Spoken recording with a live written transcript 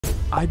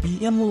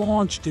IBM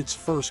launched its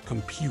first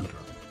computer,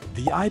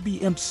 the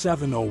IBM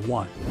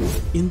 701,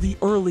 in the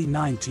early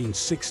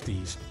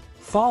 1960s,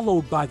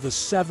 followed by the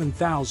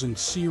 7000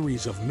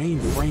 series of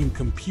mainframe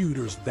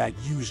computers that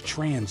used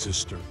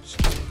transistors.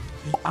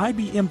 The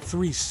IBM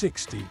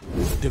 360,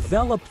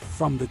 developed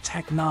from the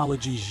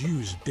technologies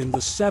used in the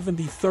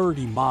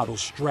 7030 model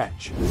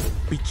stretch,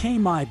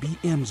 became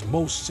IBM's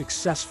most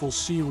successful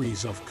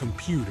series of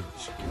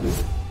computers.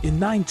 In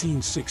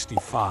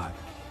 1965,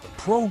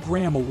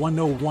 Programmer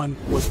 101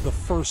 was the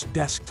first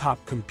desktop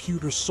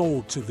computer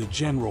sold to the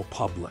general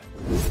public.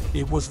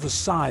 It was the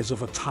size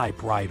of a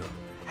typewriter,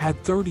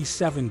 had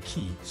 37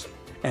 keys,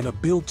 and a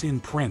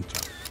built-in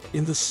printer.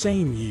 In the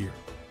same year,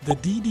 the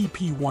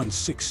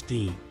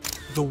DDP-116,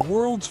 the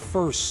world's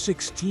first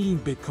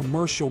 16-bit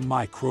commercial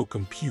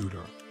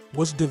microcomputer,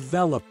 was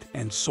developed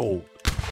and sold.